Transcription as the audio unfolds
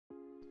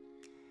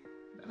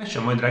Danas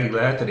ću, moji dragi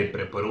gledatelji,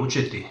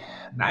 preporučiti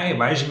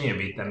najvažnije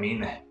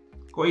vitamine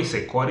koji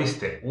se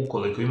koriste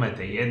ukoliko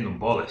imate jednu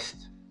bolest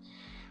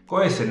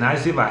koja se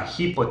naziva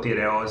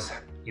hipotireoza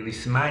ili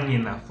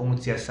smanjena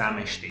funkcija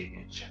same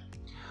štitnjače.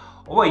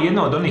 Ovo je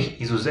jedno od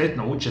onih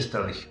izuzetno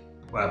učestalih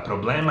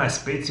problema,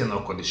 specijalno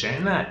kod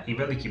žena, i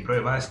veliki broj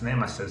vas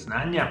nema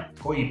saznanja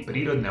koji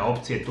prirodne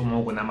opcije tu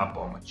mogu nama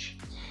pomoći.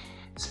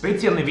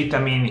 Specijalni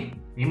vitamini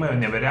imaju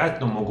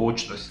nevjerojatnu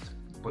mogućnost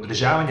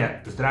podržavanja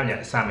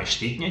zdravlja same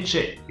štitnjače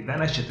i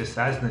danas ćete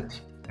saznati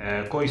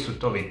koji su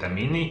to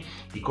vitamini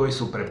i koji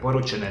su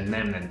preporučene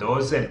dnevne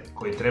doze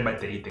koje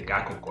trebate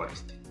itekako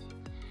koristiti.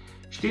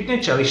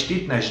 Štitnjača ili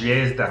štitna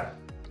žlijezda,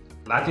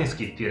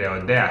 latinski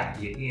tireodea,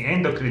 je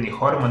endokrini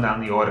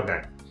hormonalni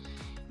organ.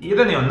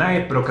 Jedan je od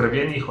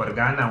najprokrvljenijih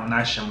organa u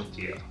našem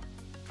tijelu.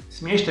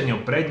 Smješten je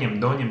u prednjem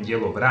donjem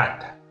dijelu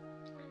vrata,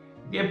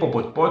 gdje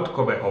poput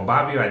potkove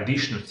obavlja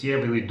dišnu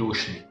cijev ili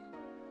dušnik.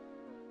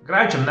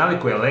 Građom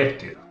nalikuje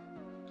leptiru,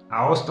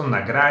 a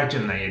osnovna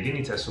građevna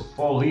jedinica su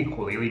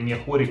folikuli ili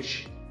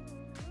mjehurići.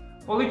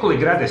 Folikuli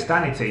grade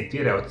stanice i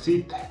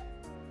tireocite,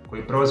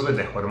 koji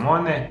proizvode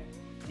hormone,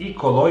 i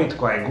koloid,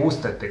 koja je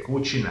gusta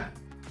tekućina,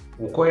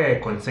 u kojoj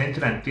je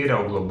koncentriran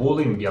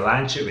tireoglobulin,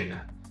 bjelančevina,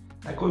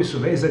 na koju su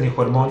vezani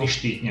hormoni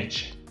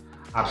štitnjače.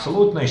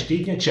 Apsolutno je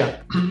štitnjača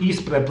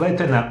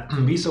isprepletena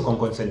visokom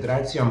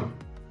koncentracijom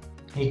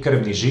i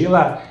krvnih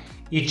žila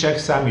i čak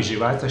samih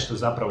živaca, što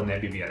zapravo ne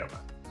bi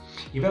vjerovali.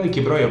 I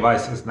veliki broj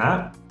vas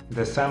zna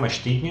da sama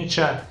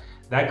štitnjača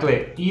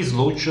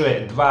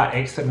izlučuje dva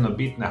ekstremno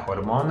bitna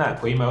hormona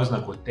koji imaju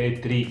oznaku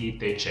T3 i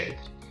T4.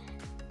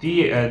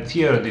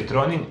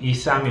 Tiroidtronin i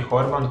sami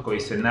hormon koji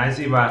se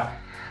naziva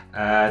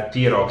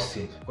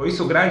tiroksin, koji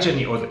su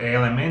građeni od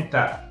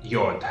elementa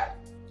joda.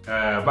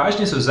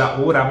 Važni su za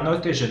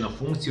uravnoteženu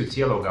funkciju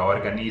cijelog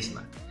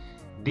organizma,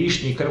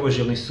 dišni i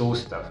krvožilni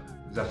sustav,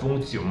 za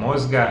funkciju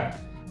mozga,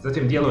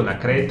 zatim djeluju na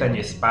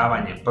kretanje,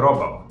 spavanje,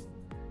 probavu,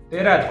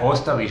 te rad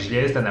ostalih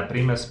žlijezda, na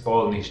primjer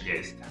spolnih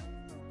žlijezda.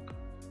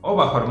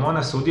 Ova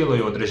hormona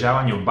sudjeluju u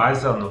održavanju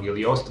bazalnog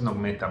ili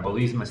osnovnog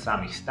metabolizma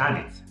samih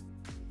stanica,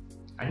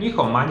 a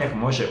njihov manjak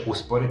može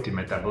usporiti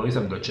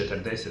metabolizam do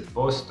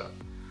 40%,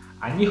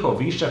 a njihov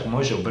višak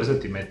može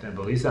ubrzati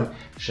metabolizam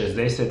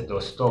 60 do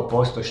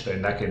 100%, što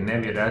je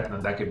nevjerojatno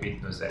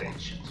bitno za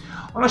reći.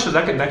 Ono što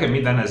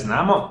mi danas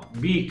znamo,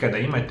 vi kada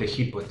imate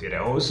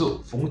hipotireozu,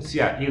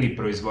 funkcija ili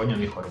proizvodnja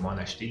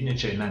hormona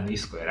štitnjače je na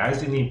niskoj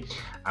razini,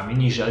 a vi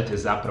njih želite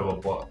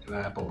zapravo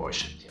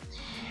poboljšati.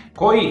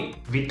 Koji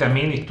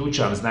vitamini tu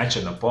će vam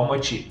značajno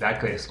pomoći?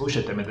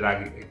 Slušajte me,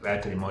 dragi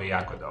gledatelji moji,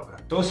 jako dobro.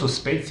 To su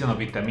specijalno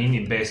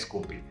vitamini B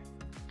skupine.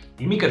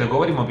 I mi kada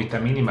govorimo o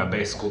vitaminima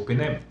B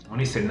skupine,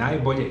 oni se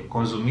najbolje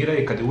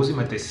konzumiraju kada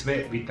uzimate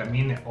sve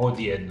vitamine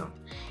odjednom,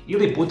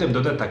 ili putem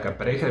dodataka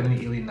prehrani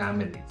ili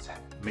namirnica.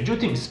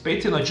 Međutim,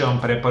 specijalno ću vam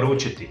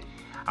preporučiti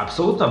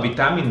apsolutno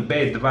vitamin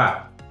B2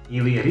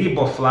 ili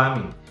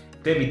riboflamin,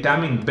 te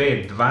vitamin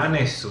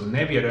B12 su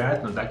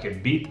nevjerojatno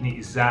bitni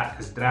za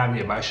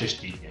zdravlje vaše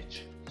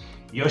štitnjače.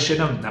 Još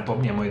jednom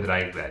napominjem, moji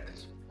dragi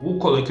gledatelji,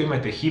 ukoliko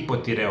imate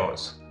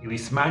hipotireozu ili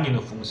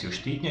smanjenu funkciju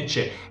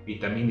štitnjače,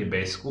 vitamini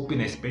B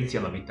skupine,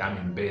 specijalno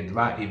vitamin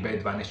B2 i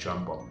B12 će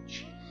vam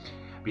pomoći.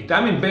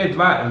 Vitamin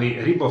B2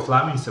 ili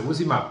riboflamin se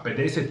uzima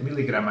 50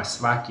 mg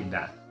svaki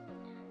dan.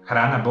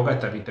 Hrana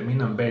bogata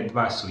vitaminom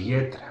B2 su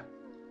jetra,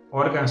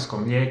 organsko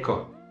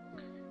mlijeko,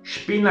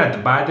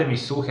 špinat, badem i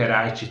suhe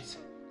rajčice,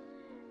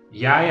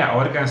 jaja,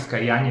 organska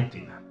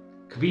janjetina,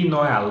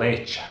 kvinoa,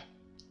 leća,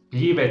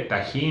 gljive,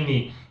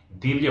 tahini,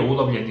 divlje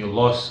ulovljeni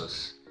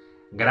losos,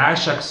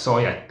 grašak,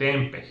 soja,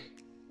 tempeh,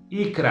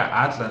 ikra,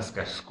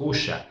 atlantska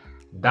skuša,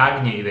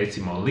 dagnje i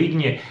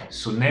lignje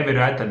su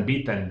nevjerojatan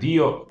bitan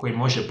dio koji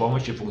može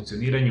pomoći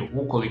funkcioniranju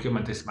ukoliko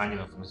imate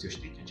smanjenu funkciju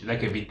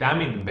štitnjače.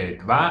 Vitamin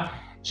B2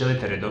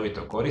 želite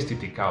redovito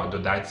koristiti kao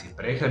dodaci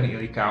prehrani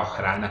ili kao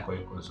hrana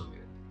koju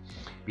konzumirate.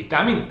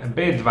 Vitamin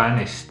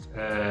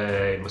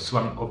B12 su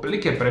vam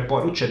otprilike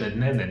preporučene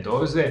dnevne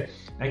doze,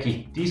 nekih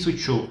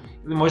 1000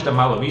 ili možda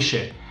malo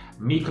više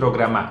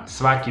mikrograma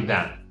svaki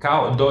dan,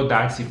 kao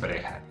dodaci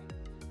prehrani.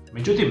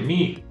 Međutim,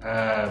 mi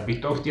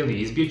bi to htjeli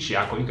izbjeći,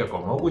 ako ikako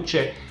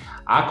moguće,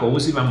 ako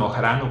uzimamo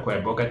hranu koja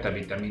je bogata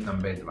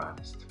vitaminom B12.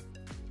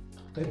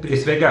 To je prije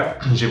svega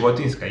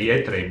životinjska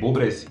jetra i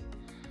bubrezi,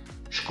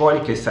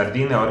 školjke,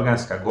 sardine,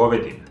 organska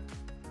govedina,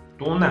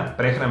 tuna,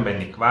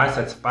 prehrambeni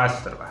kvasac,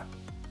 pastrva,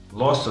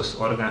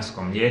 losos,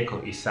 organsko mlijeko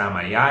i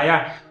sama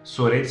jaja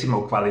su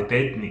recimo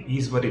kvalitetni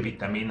izvori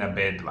vitamina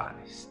B12.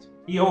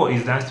 I ovo i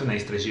znanstvena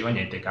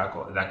istraživanja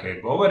itekako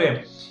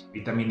govore,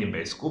 vitamini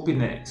B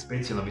skupine,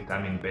 specijalno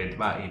vitamin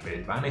B2 i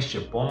B12 će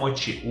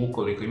pomoći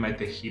ukoliko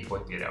imate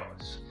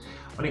hipotireozu.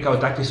 Oni kao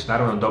takvi su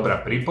naravno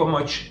dobra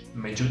pripomoć,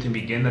 međutim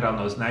vi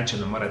generalno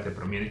značajno morate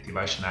promijeniti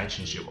vaš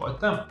način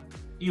života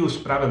i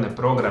uz pravilne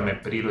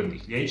programe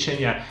prirodnih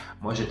liječenja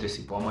možete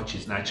si pomoći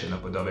značajno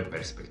kod ove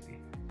perspektive.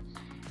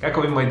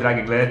 Kako vi, moji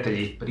dragi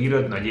gledatelji,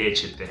 prirodno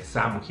liječite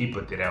samu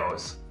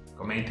hipotireozu?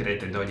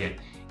 Komentirajte dolje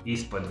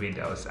ispod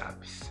video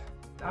zapis.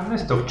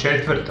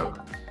 17.4.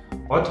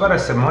 otvara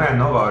se moja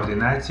nova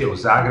ordinacija u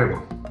Zagrebu.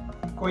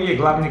 Koji je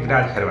glavni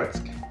grad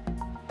Hrvatske?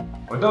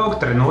 Od ovog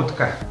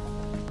trenutka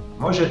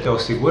možete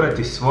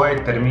osigurati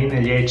svoje termine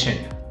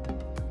liječenja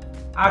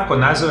ako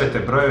nazovete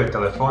brojeve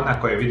telefona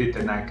koje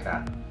vidite na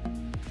ekranu.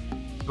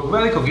 Zbog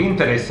velikog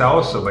interesa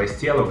osoba iz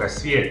cijeloga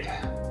svijeta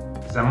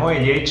za moje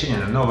liječenje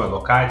na novoj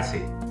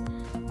lokaciji,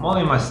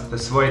 molim vas da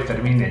svoje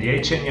termine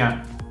liječenja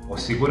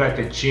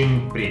osigurate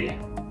čim prije.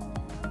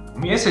 U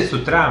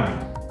mjesecu travnju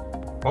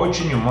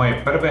počinju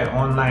moje prve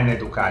online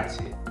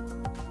edukacije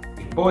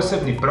i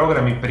posebni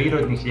programi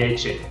prirodnih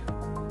liječenja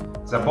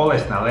za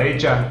bolesna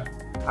leđa,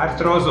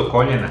 artrozu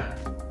koljena,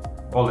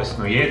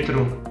 bolesnu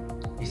jetru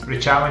i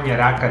sprječavanje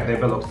raka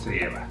debelog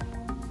crijeva.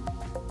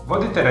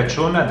 Vodite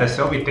računa da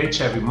se ovi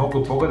tečajevi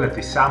mogu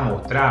pogledati samo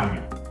u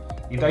travnju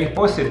i da ih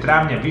poslije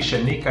travnja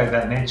više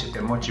nikada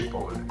nećete moći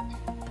pogledati.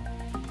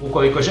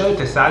 Ukoliko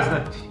želite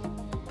saznati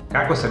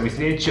kako sam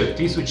izliječio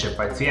tisuće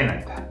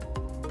pacijenata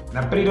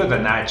na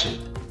prirodan način,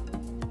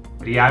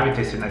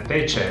 prijavite se na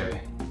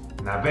tečajeve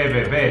na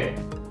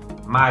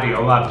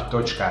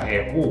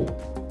www.mariolab.eu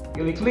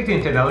ili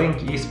kliknite na link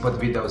ispod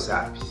video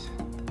zapisa.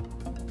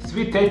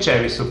 Svi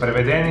tečajevi su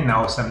prevedeni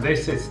na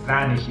 80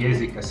 stranih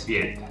jezika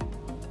svijeta.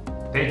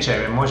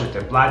 Tečajeve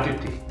možete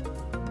platiti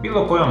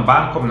bilo kojom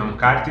bankovnom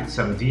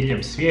karticom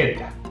diljem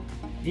svijeta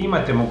i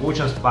imate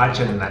mogućnost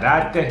plaćanja na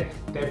rate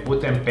te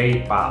putem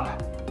PayPala.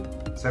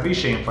 Za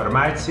više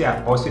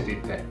informacija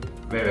posjetite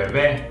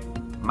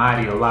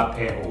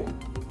www.mariolab.eu.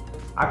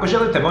 Ako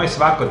želite moje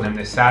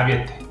svakodnevne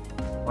savjete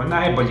o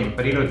najboljim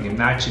prirodnim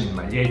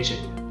načinima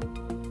liječenja,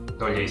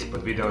 dolje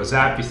ispod video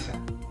zapisa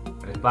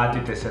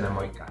pretplatite se na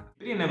moj kanal.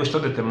 Prije nego što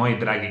odete, moji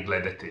dragi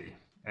gledatelji,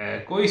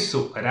 koji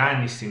su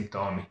rani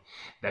simptomi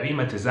da vi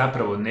imate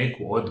zapravo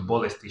neku od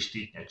bolesti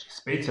štitnjače,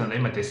 specijalno da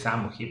imate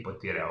samu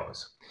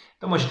hipotireozu?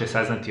 To možete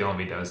saznati u ovom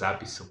video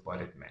zapisu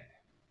pored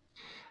mene.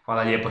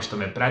 Hvala lijepo što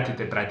me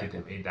pratite,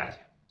 pratite me i dalje.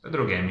 Do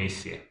druge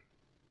emisije.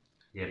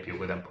 Lijep i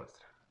ugodan pozdrav.